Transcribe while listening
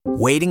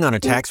Waiting on a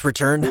tax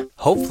return?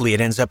 Hopefully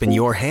it ends up in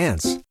your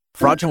hands.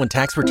 Fraudulent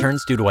tax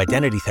returns due to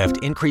identity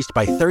theft increased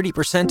by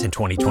 30% in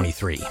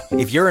 2023.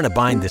 If you're in a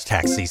bind this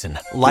tax season,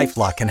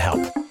 LifeLock can help.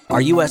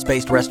 Our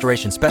U.S.-based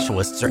restoration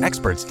specialists are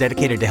experts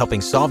dedicated to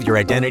helping solve your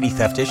identity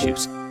theft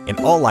issues. And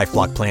all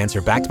LifeLock plans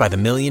are backed by the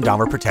 $1 Million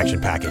Protection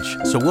Package.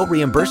 So we'll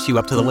reimburse you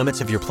up to the limits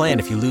of your plan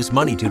if you lose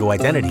money due to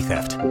identity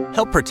theft.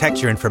 Help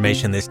protect your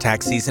information this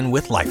tax season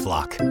with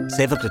LifeLock.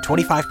 Save up to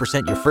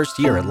 25% your first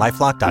year at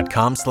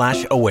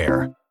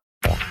LifeLock.com/aware.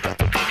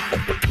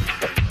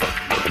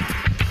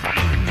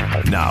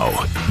 Now,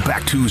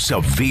 back to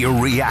Severe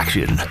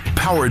Reaction,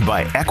 powered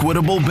by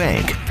Equitable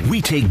Bank.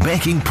 We take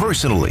banking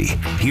personally.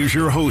 Here's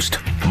your host,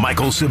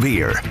 Michael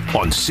Severe,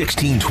 on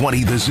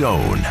 1620 The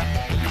Zone.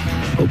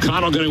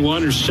 O'Connell going to go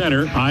under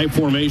center, I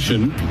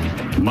formation.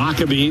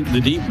 Maccabee, the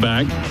deep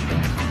back.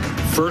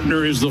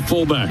 Furtner is the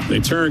fullback. They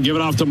turn, give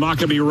it off to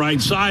Maccabee right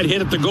side, hit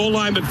at the goal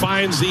line, but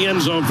finds the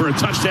end zone for a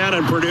touchdown.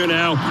 And Purdue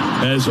now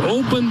has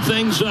opened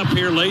things up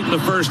here late in the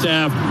first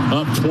half,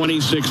 up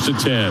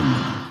 26-10.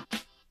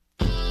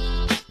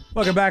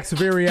 Welcome back,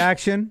 Severe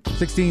Reaction,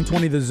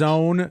 1620 The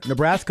Zone.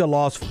 Nebraska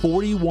lost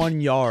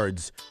 41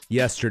 yards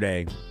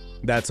yesterday.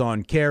 That's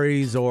on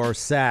carries or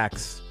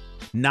sacks.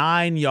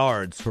 9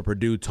 yards for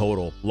Purdue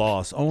total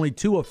loss. Only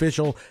 2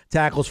 official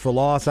tackles for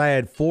loss. I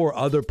had 4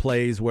 other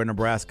plays where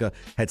Nebraska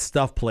had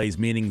stuff plays,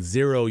 meaning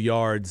 0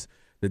 yards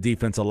the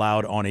defense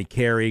allowed on a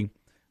carry.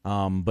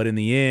 But in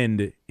the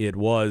end, it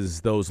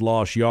was those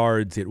lost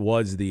yards. It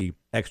was the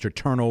extra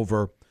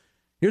turnover.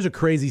 Here's a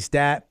crazy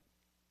stat.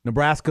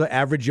 Nebraska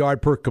average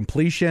yard per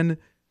completion,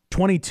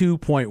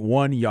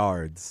 22.1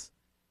 yards.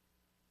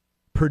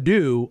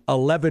 Purdue,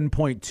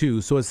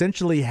 11.2. So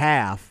essentially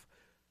half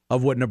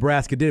of what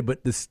Nebraska did.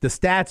 But the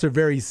stats are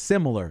very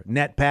similar.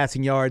 Net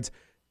passing yards,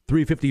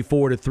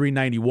 354 to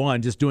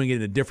 391, just doing it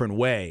in a different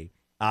way,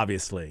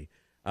 obviously.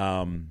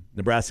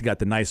 Nebraska got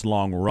the nice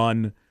long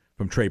run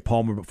from Trey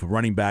Palmer, but for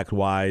running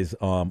back-wise,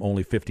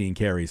 only 15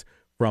 carries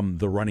from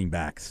the running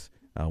backs.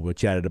 We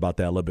chatted about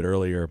that a little bit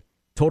earlier.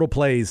 Total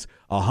plays,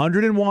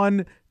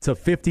 101 to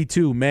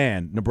 52.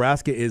 Man,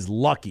 Nebraska is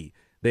lucky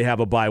they have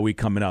a bye week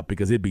coming up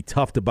because it'd be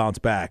tough to bounce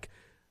back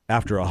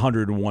after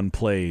 101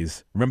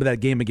 plays. Remember that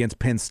game against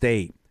Penn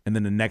State, and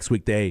then the next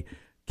week they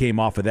came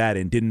off of that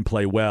and didn't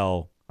play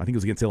well. I think it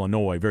was against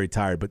Illinois, very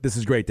tired. But this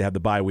is great to have the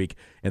bye week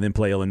and then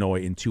play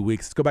Illinois in 2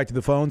 weeks. Let's go back to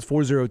the phones,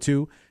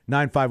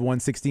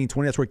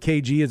 402-951-1620. That's where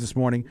KG is this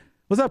morning.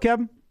 What's up,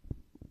 Kevin?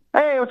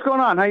 Hey, what's going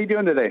on? How you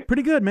doing today?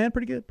 Pretty good, man.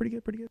 Pretty good.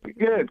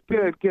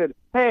 Good.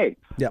 Hey.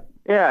 Yep.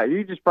 Yeah,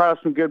 you just brought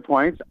up some good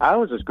points. I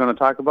was just going to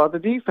talk about the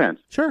defense.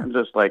 Sure. I'm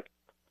just like,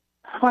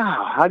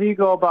 wow, how do you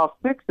go about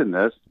fixing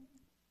this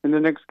in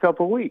the next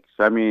couple of weeks?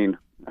 I mean,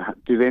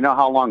 do they know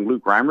how long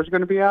Luke Reimer's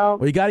going to be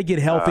out? Well, you got to get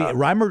healthy.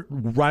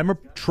 Reimer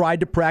tried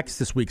to practice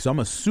this week, so I'm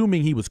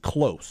assuming he was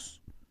close.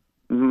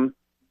 Mm-hmm.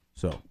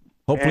 So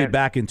hopefully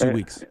back in 2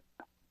 weeks.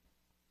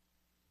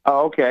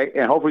 Oh, okay.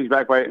 And hopefully he's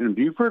back right in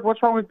Buford.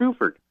 What's wrong with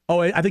Buford? Oh,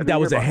 I think that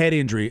was a head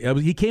injury.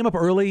 He came up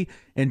early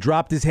and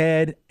dropped his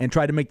head and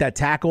tried to make that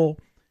tackle.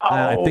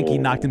 I think he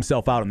knocked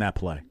himself out on that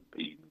play.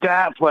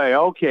 That play,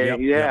 okay.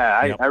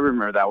 Yep. I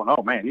remember that one.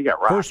 Oh, man, he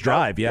got rocked. First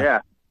drive, Yeah.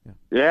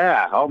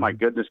 Oh, my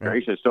goodness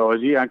gracious. So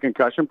is he on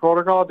concussion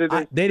protocol? They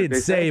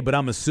didn't say, but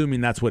I'm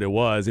assuming that's what it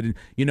was.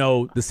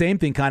 The same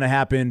thing kind of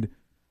happened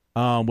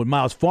with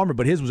Miles Farmer,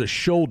 but his was a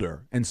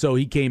shoulder, and so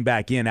he came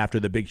back in after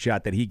the big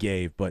shot that he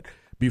gave, but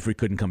Buford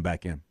couldn't come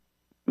back in.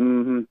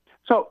 Mm-hmm.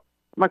 So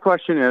my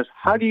question is,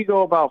 how do you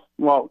go about,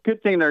 well,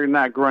 good thing they're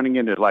not running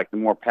into like the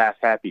more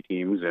pass-happy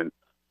teams. And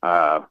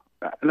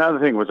another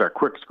thing was our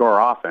quick score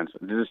offense.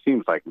 It just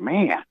seems like,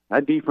 man,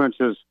 that defense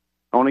has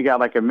only got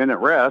like a minute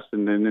rest,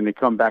 and then they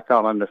come back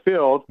out on the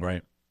field.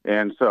 Right.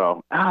 And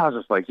so I was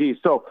just like, geez.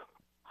 So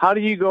how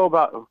do you go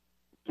about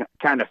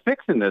kind of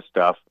fixing this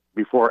stuff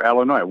before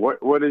Illinois?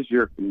 What is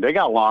they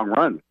got a long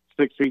run,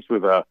 6 weeks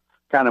with a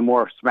kind of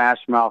more smash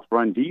mouth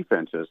run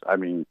defenses. I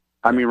mean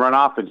run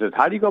offenses.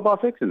 How do you go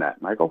about fixing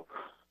that, Michael?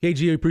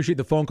 KG, I appreciate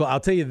the phone call. I'll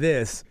tell you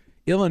this.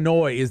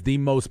 Illinois is the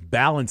most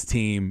balanced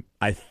team.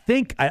 I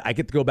think I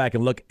get to go back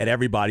and look at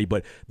everybody,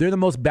 but they're the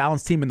most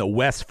balanced team in the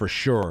West for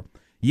sure.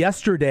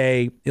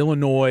 Yesterday,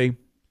 Illinois,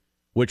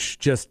 which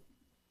just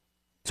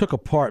took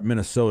apart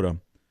Minnesota,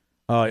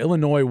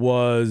 Illinois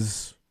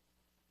was,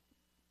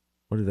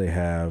 what did they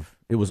have?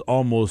 It was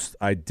almost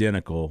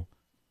identical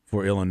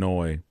for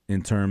Illinois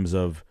in terms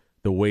of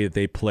the way that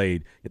they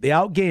played. They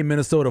outgained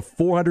Minnesota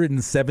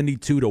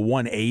 472 to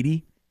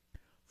 180.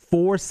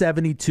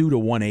 472 to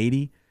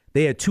 180.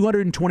 They had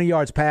 220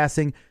 yards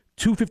passing,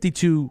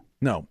 252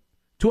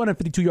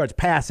 yards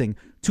passing,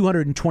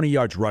 220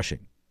 yards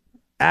rushing.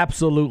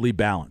 Absolutely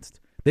balanced.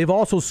 They've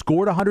also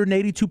scored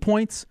 182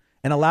 points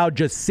and allowed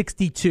just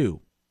 62.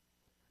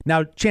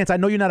 Now, Chance, I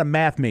know you're not a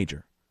math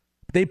major.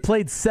 They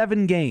played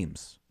 7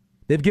 games.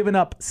 They've given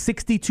up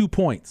 62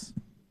 points.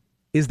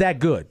 Is that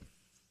good?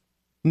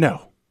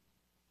 No.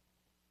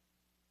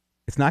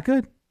 It's not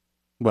good?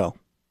 Well,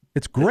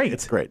 it's great.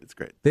 It's great. It's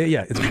great.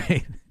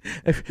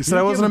 You said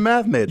I wasn't a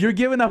math major. You're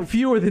giving up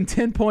fewer than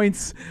 10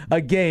 points a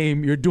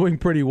game. You're doing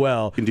pretty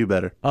well. You can do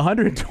better.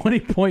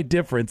 120-point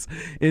difference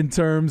in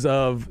terms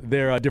of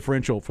their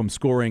differential from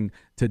scoring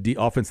to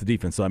offense to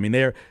defense. So, I mean,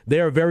 they're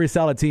a very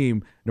solid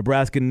team.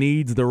 Nebraska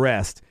needs the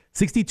rest.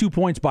 62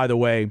 points, by the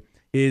way,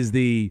 is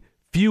the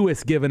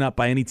fewest given up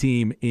by any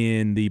team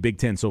in the Big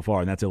Ten so far,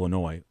 and that's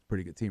Illinois.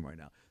 Pretty good team right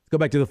now. Let's go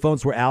back to the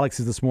phones where Alex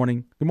is this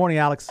morning. Good morning,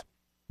 Alex.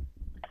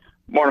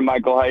 Morning,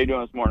 Michael. How you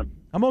doing this morning?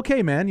 I'm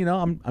okay, man. You know,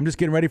 I'm just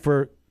getting ready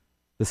for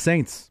the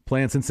Saints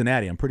playing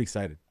Cincinnati. I'm pretty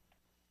excited.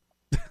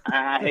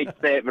 I hate to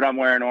say it, but I'm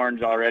wearing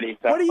orange already.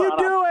 So what are you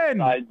doing?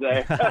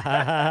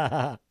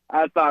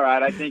 That's all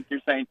right. I think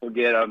your Saints will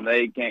get them.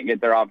 They can't get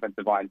their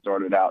offensive line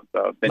sorted out.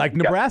 So like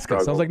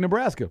Nebraska. Sounds like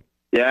Nebraska.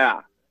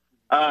 Yeah.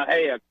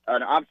 Hey,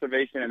 an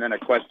observation and then a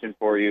question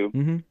for you.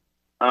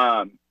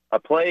 Mm-hmm. A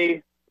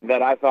play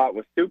that I thought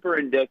was super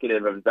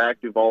indicative of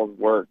Zach Duvall's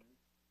work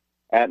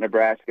at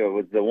Nebraska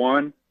was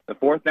the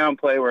fourth down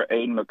play where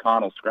Aiden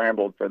McConnell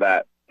scrambled for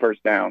that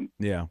first down.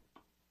 Yeah.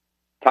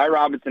 Ty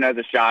Robinson has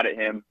a shot at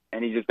him,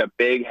 and he's just a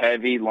big,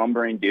 heavy,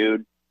 lumbering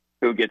dude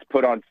who gets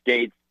put on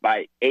skates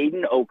by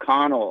Aiden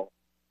O'Connell.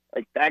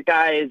 Like, that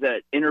guy is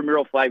an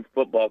intramural flag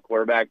football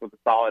quarterback with a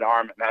solid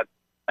arm, and that's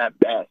at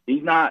best.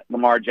 He's not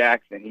Lamar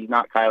Jackson. He's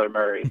not Kyler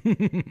Murray.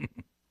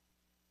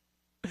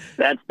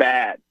 That's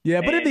bad.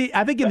 Yeah, but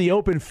I think in the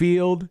open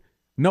field,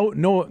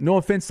 no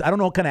offense, I don't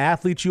know what kind of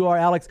athlete you are,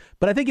 Alex,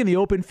 but I think in the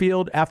open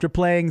field, after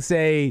playing,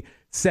 say,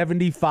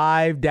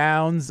 75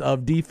 downs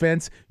of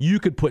defense, you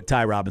could put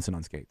Ty Robinson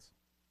on skates.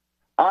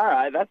 All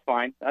right, that's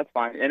fine. That's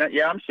fine. And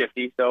yeah, I'm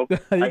shifty, so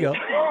there you go.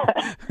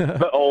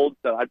 but old,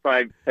 so I'd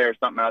probably pair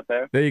something out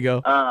there. There you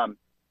go.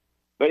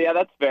 But yeah,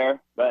 that's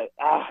fair. But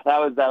that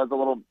was a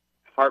little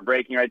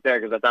heartbreaking right there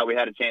because I thought we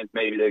had a chance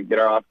maybe to get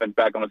our offense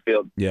back on the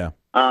field. Yeah.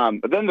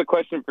 But then the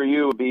question for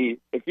you would be,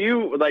 if you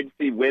would like to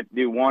see Whip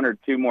do one or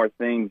two more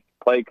things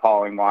play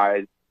calling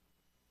wise,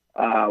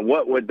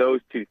 what would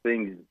those two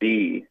things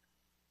be?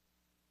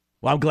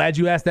 Well, I'm glad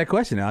you asked that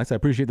question, Alex. I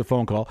appreciate the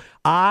phone call.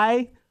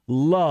 I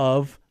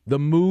love the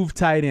move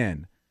tight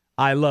end.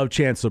 I love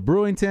Chancellor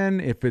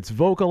Brewington. If it's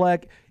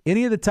Vokalek,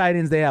 any of the tight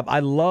ends they have, I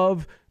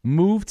love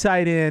move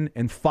tight end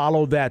and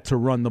follow that to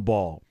run the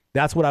ball.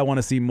 That's what I want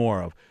to see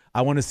more of.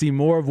 I want to see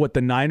more of what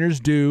the Niners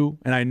do,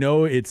 and I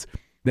know the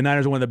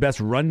Niners are one of the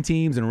best run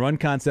teams and run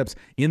concepts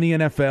in the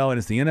NFL, and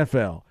it's the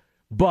NFL.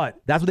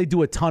 But that's what they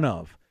do a ton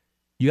of.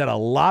 You got a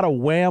lot of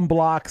wham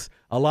blocks,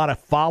 a lot of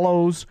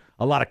follows,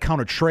 a lot of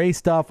counter tray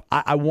stuff.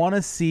 I want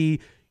to see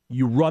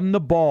you run the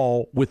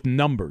ball with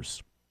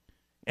numbers.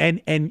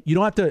 And you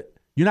don't have to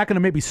 – you're not going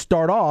to maybe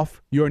start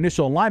off your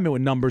initial alignment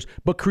with numbers,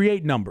 but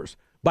create numbers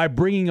by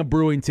bringing a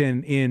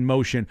Brewington in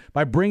motion,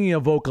 by bringing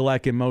a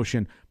Vokalek in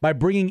motion, by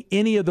bringing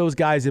any of those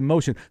guys in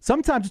motion.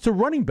 Sometimes it's a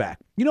running back.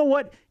 You know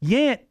what?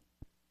 Yant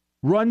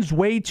runs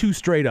way too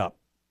straight up.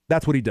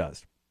 That's what he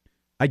does.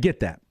 I get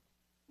that.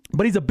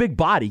 But he's a big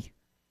body.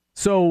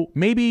 So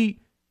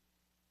maybe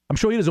 – I'm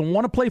sure he doesn't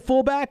want to play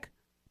fullback,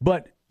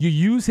 but you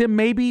use him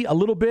maybe a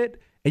little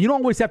bit, and you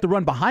don't always have to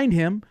run behind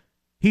him.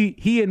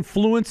 He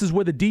influences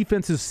where the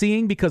defense is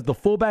seeing because the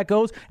fullback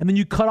goes, and then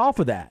you cut off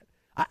of that.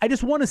 I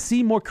just want to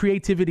see more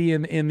creativity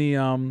in the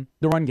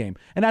run game.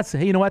 And that's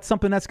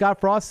something that Scott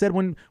Frost said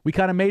when we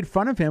kind of made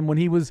fun of him when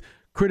he was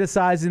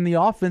criticizing the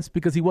offense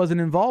because he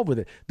wasn't involved with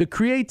it. The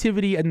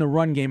creativity in the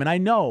run game. And I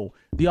know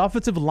the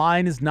offensive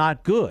line is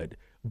not good,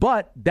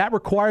 but that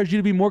requires you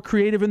to be more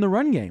creative in the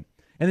run game.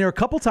 And there are a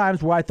couple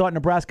times where I thought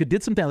Nebraska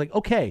did something like,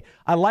 okay,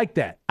 I like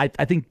that. I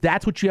think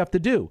that's what you have to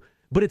do.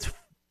 But it's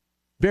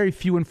very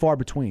few and far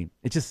between.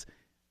 It's just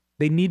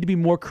they need to be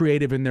more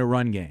creative in their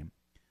run game,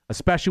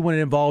 especially when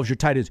it involves your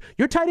tight ends.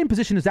 Your tight end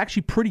position is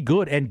actually pretty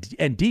good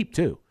and deep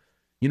too.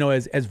 You know,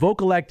 as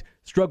Vokalek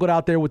struggled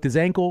out there with his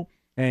ankle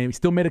and he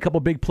still made a couple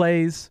big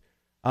plays.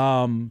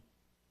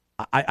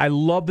 I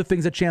love the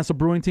things that Chancellor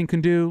Brewington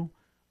can do.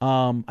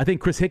 I think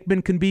Chris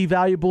Hickman can be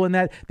valuable in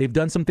that. They've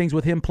done some things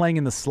with him playing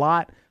in the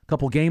slot a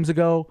couple games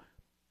ago.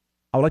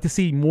 I would like to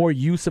see more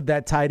use of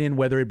that tight end,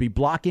 whether it be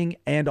blocking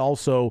and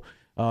also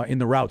in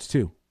the routes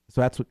too. So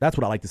that's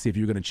what I like to see if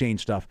you're going to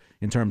change stuff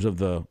in terms of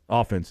the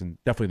offense and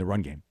definitely the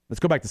run game. Let's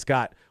go back to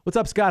Scott. What's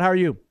up, Scott? How are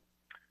you?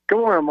 Good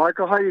morning,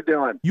 Michael. How you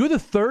doing? You're the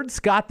third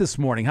Scott this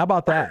morning. How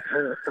about that?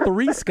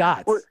 3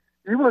 Scots. Well,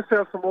 you must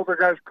have some older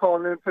guys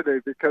calling in today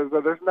because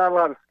there's not a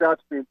lot of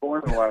Scots being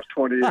born in the last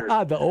 20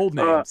 years. The old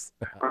names.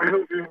 I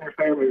hope you and your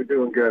family are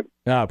doing good.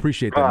 I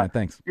appreciate that, man.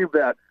 Thanks. You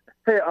bet.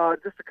 Hey,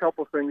 just a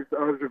couple things,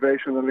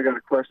 observation, then I got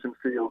a question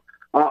for you.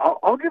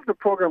 I'll give the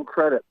program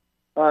credit.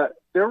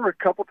 There were a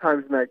couple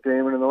times in that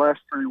game and in the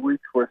last 3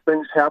 weeks where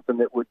things happened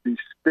that would be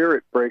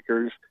spirit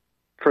breakers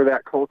for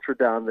that culture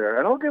down there.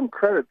 And I'll give them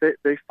credit.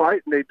 They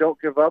fight and they don't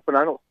give up, and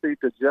I don't see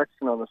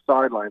dejection on the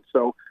sideline.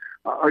 So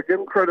I'll give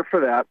them credit for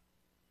that.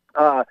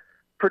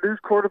 Purdue's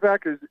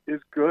quarterback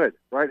is good,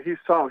 right? He's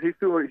solid. He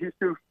threw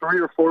 3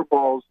 or 4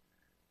 balls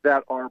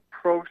that are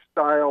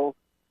pro-style,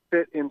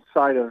 fit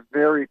inside a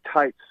very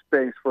tight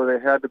space where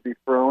they had to be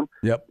thrown.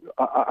 Yep.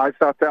 I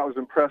thought that was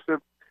impressive.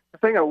 The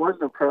thing I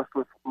wasn't impressed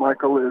with,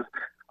 Michael, is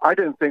I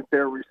didn't think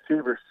their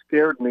receivers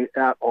scared me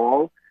at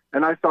all.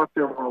 And I thought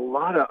there were a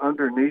lot of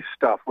underneath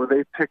stuff where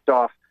they picked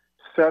off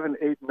 7,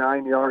 8,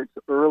 9 yards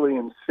early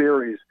in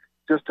series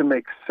just to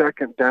make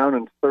second down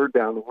and third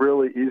down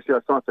really easy. I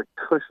thought the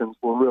cushions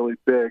were really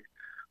big.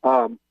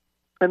 And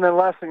then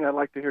last thing I'd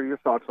like to hear your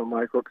thoughts on,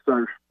 Michael, because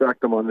I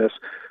respect them on this.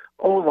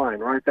 O-line,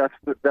 right? That's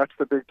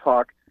the big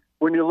talk.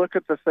 When you look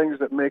at the things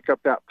that make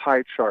up that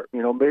pie chart,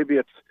 maybe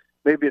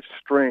it's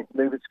strength,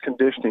 maybe it's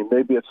conditioning,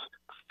 maybe it's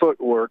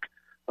footwork.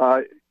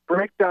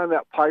 Break down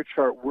that pie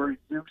chart where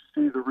you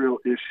see the real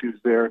issues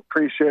there.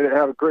 Appreciate it.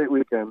 Have a great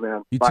weekend,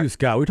 man. You too,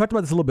 Scott. We talked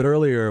about this a little bit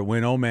earlier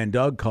when Old Man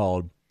Doug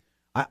called.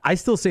 I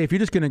still say if you're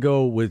just going to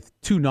go with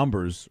two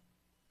numbers,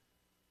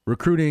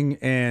 recruiting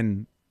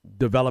and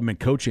development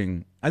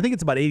coaching, I think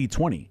it's about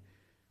 80-20.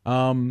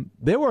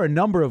 There were a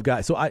number of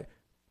guys. So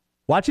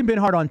watching Ben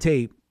Hart on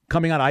tape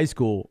coming out of high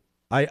school,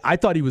 I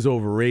thought he was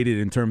overrated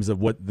in terms of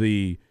what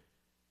the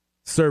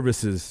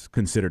services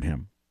considered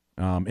him.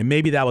 And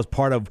maybe that was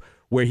part of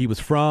where he was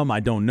from. I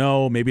don't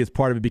know. Maybe it's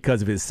part of it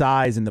because of his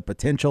size and the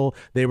potential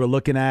they were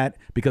looking at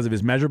because of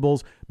his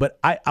measurables. But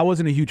I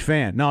wasn't a huge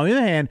fan. Now, on the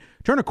other hand,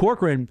 Turner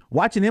Corcoran,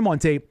 watching him on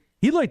tape,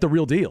 he looked like the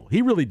real deal.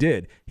 He really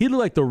did. He looked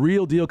like the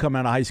real deal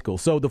coming out of high school.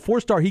 So the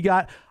 4-star he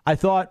got, I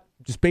thought,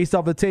 just based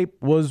off the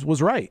tape,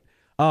 was right.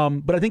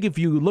 But I think if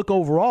you look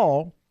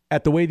overall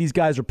at the way these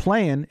guys are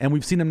playing, and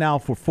we've seen them now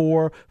for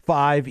 4,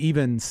 5,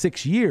 even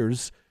 6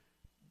 years,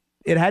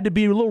 it had to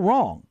be a little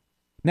wrong.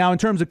 Now, in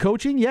terms of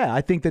coaching, yeah, I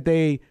think that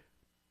they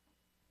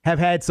have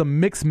had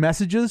some mixed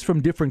messages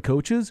from different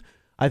coaches.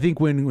 I think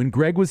when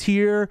Greg was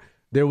here,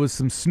 there was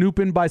some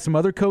snooping by some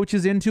other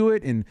coaches into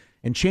it and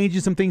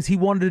changing some things he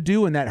wanted to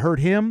do, and that hurt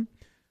him.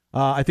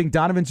 I think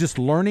Donovan's just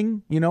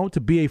learning,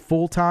 to be a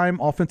full-time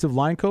offensive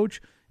line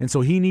coach, and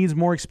so he needs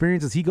more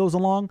experience as he goes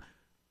along.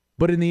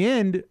 But in the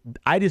end,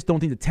 I just don't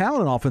think the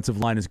talent on offensive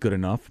line is good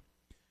enough.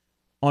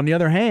 On the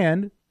other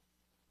hand,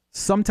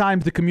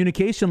 sometimes the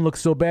communication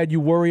looks so bad you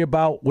worry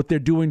about what they're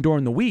doing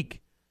during the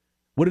week.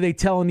 What are they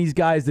telling these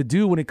guys to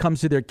do when it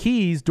comes to their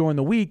keys during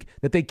the week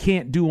that they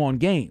can't do on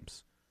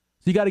games?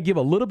 So you got to give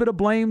a little bit of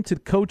blame to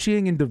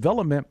coaching and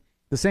development.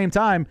 At the same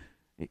time,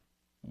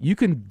 you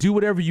can do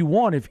whatever you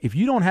want. If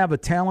you don't have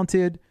if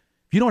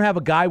you don't have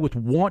a guy with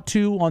want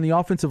to on the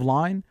offensive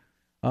line,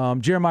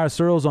 Jeremiah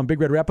Searles on Big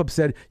Red Wrap-Up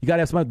said you got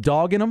to have some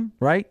dog in them,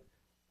 right?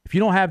 If you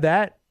don't have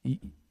that,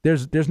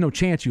 there's no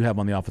chance you have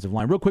on the offensive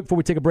line. Real quick before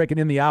we take a break and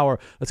end the hour,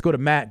 let's go to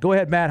Matt. Go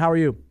ahead, Matt. How are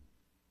you?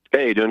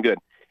 Hey, doing good.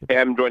 Hey,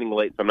 I'm joining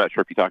late, so I'm not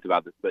sure if you talked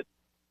about this, but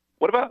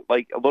what about a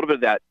little bit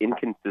of that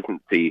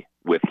inconsistency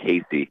with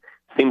Casey?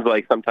 Seems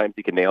like sometimes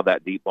he can nail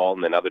that deep ball,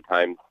 and then other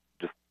times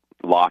just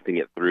lofting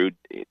it through.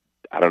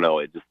 I don't know.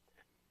 It just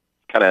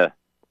kind of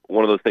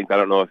one of those things. I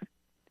don't know if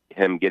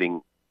him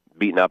getting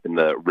beaten up in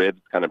the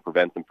ribs kind of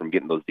prevents him from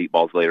getting those deep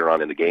balls later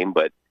on in the game.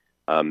 But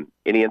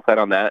any insight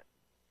on that?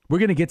 We're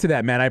going to get to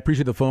that, Matt. I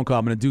appreciate the phone call.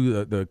 I'm going to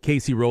do the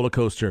Casey roller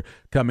coaster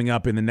coming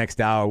up in the next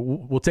hour.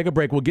 We'll take a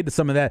break. We'll get to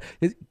some of that.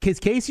 Because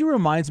Casey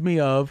reminds me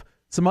of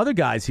some other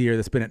guys here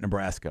that's been at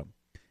Nebraska.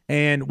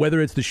 And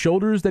whether it's the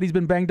shoulders that he's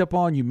been banged up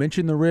on, you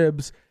mentioned the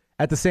ribs.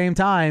 At the same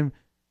time,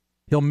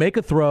 he'll make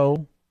a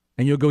throw,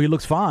 and you'll go, he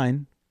looks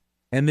fine.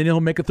 And then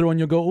he'll make a throw, and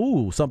you'll go,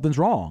 ooh, something's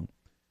wrong.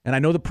 And I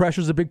know the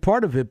pressure's a big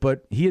part of it,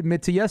 but he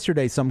admitted to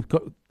yesterday some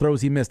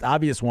throws he missed,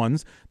 obvious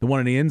ones, the one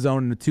in the end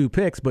zone and the 2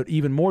 picks, but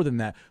even more than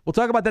that. We'll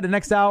talk about that in the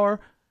next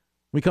hour.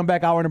 We come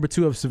back, hour number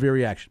 2 of Severe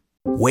Reaction.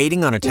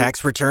 Waiting on a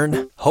tax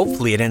return?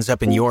 Hopefully it ends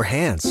up in your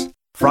hands.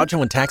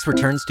 Fraudulent tax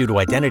returns due to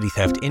identity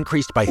theft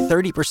increased by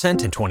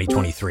 30% in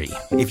 2023.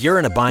 If you're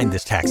in a bind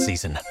this tax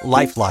season,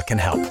 LifeLock can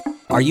help.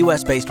 Our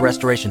U.S.-based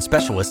restoration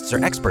specialists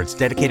are experts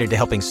dedicated to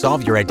helping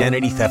solve your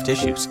identity theft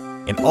issues.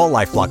 And all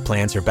LifeLock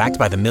plans are backed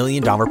by the $1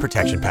 Million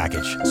Protection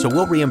Package. So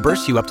we'll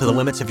reimburse you up to the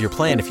limits of your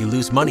plan if you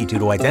lose money due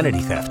to identity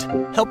theft.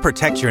 Help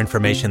protect your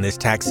information this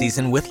tax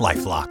season with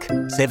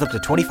LifeLock. Save up to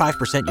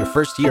 25% your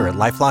first year at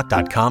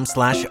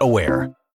LifeLock.com/aware.